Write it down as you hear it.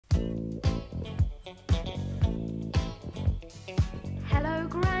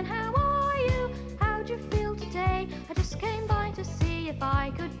if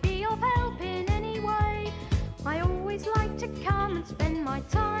I could be of help in any way. I always like to come and spend my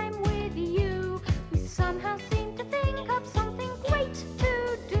time with you. We somehow seem to think of something great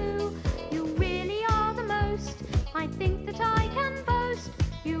to do. You really are the most, I think that I can boast.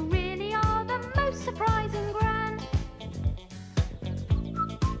 You really are the most surprising Gran.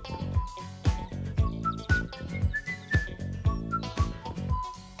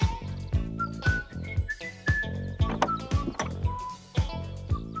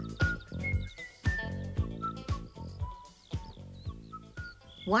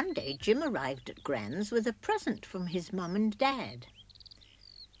 One day Jim arrived at Gran's with a present from his mum and dad.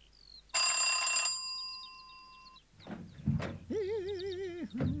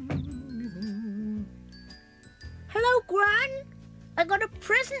 Hello, Gran. I got a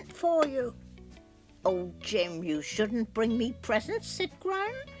present for you. Oh, Jim, you shouldn't bring me presents, said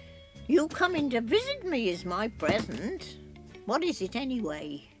Gran. You coming to visit me is my present. What is it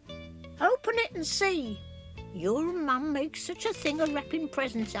anyway? Open it and see. Your mum makes such a thing of wrapping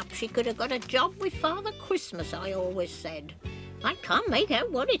presents up. She could have got a job with Father Christmas, I always said. I can't make out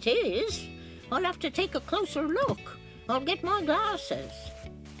what it is. I'll have to take a closer look. I'll get my glasses.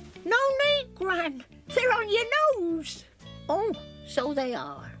 No need, Gran. They're on your nose. Oh, so they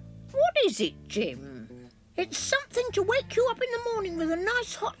are. What is it, Jim? It's something to wake you up in the morning with a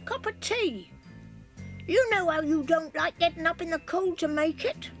nice hot cup of tea. You know how you don't like getting up in the cold to make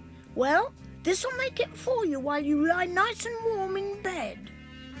it. Well, this'll make it for you while you lie nice and warm in bed.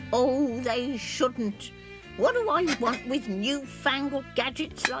 Oh, they shouldn't. What do I want with newfangled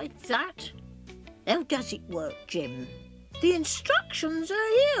gadgets like that? How does it work, Jim? The instructions are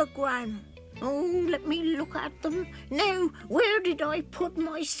here, Gran. Oh, let me look at them. Now, where did I put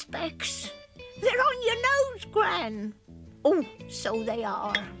my specs? They're on your nose, Gran. Oh, so they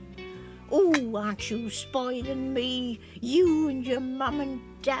are. Oh, aren't you spoiling me? You and your mum and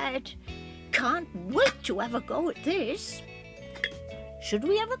dad. Can't wait to have a go at this. Should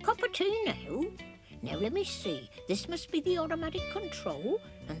we have a cup of tea now? Now, let me see. This must be the automatic control,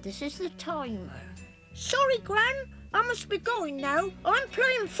 and this is the timer. Sorry, Gran. I must be going now. I'm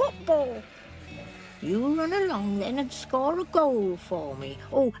playing football. You run along then and score a goal for me.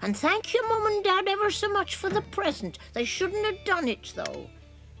 Oh, and thank your mum and dad ever so much for the present. They shouldn't have done it, though.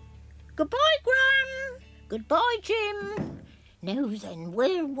 Goodbye, Gran. Goodbye, Jim. Now then,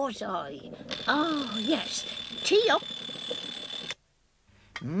 where was I? Ah, yes. Tea up.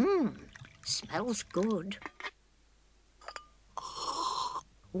 Smells good.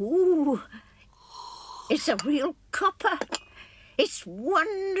 Ooh, it's a real copper. It's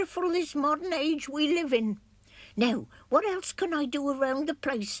wonderful, this modern age we live in. Now, what else can I do around the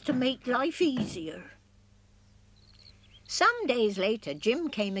place to make life easier? Some days later, Jim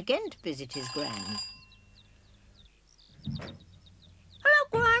came again to visit his Gran. Hello,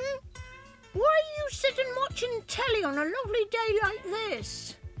 Gran. Why are you sitting watching telly on a lovely day like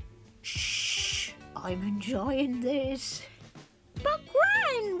this? Shh, I'm enjoying this. But,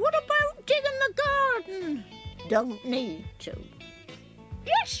 Gran, what about digging the garden? Don't need to.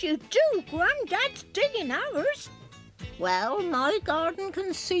 Yes, you do, Gran. Dad's digging ours. Well, my garden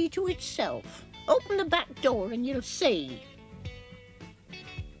can see to itself. Open the back door and you'll see.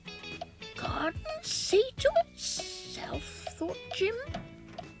 Garden see to itself, thought Jim.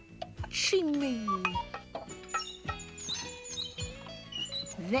 What's she mean?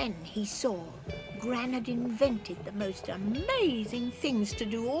 Then he saw Gran had invented the most amazing things to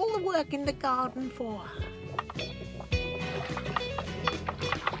do all the work in the garden for her.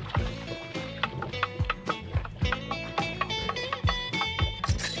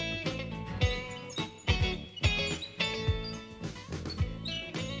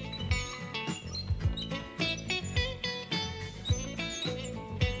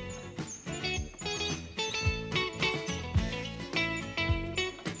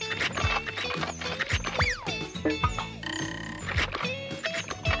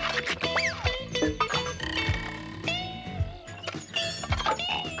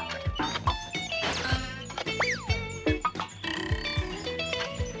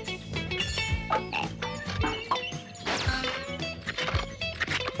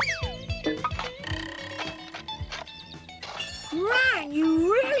 Gran,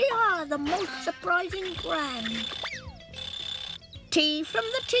 you really are the most surprising Gran. Tea from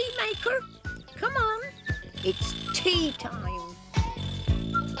the tea maker. Come on, it's tea time.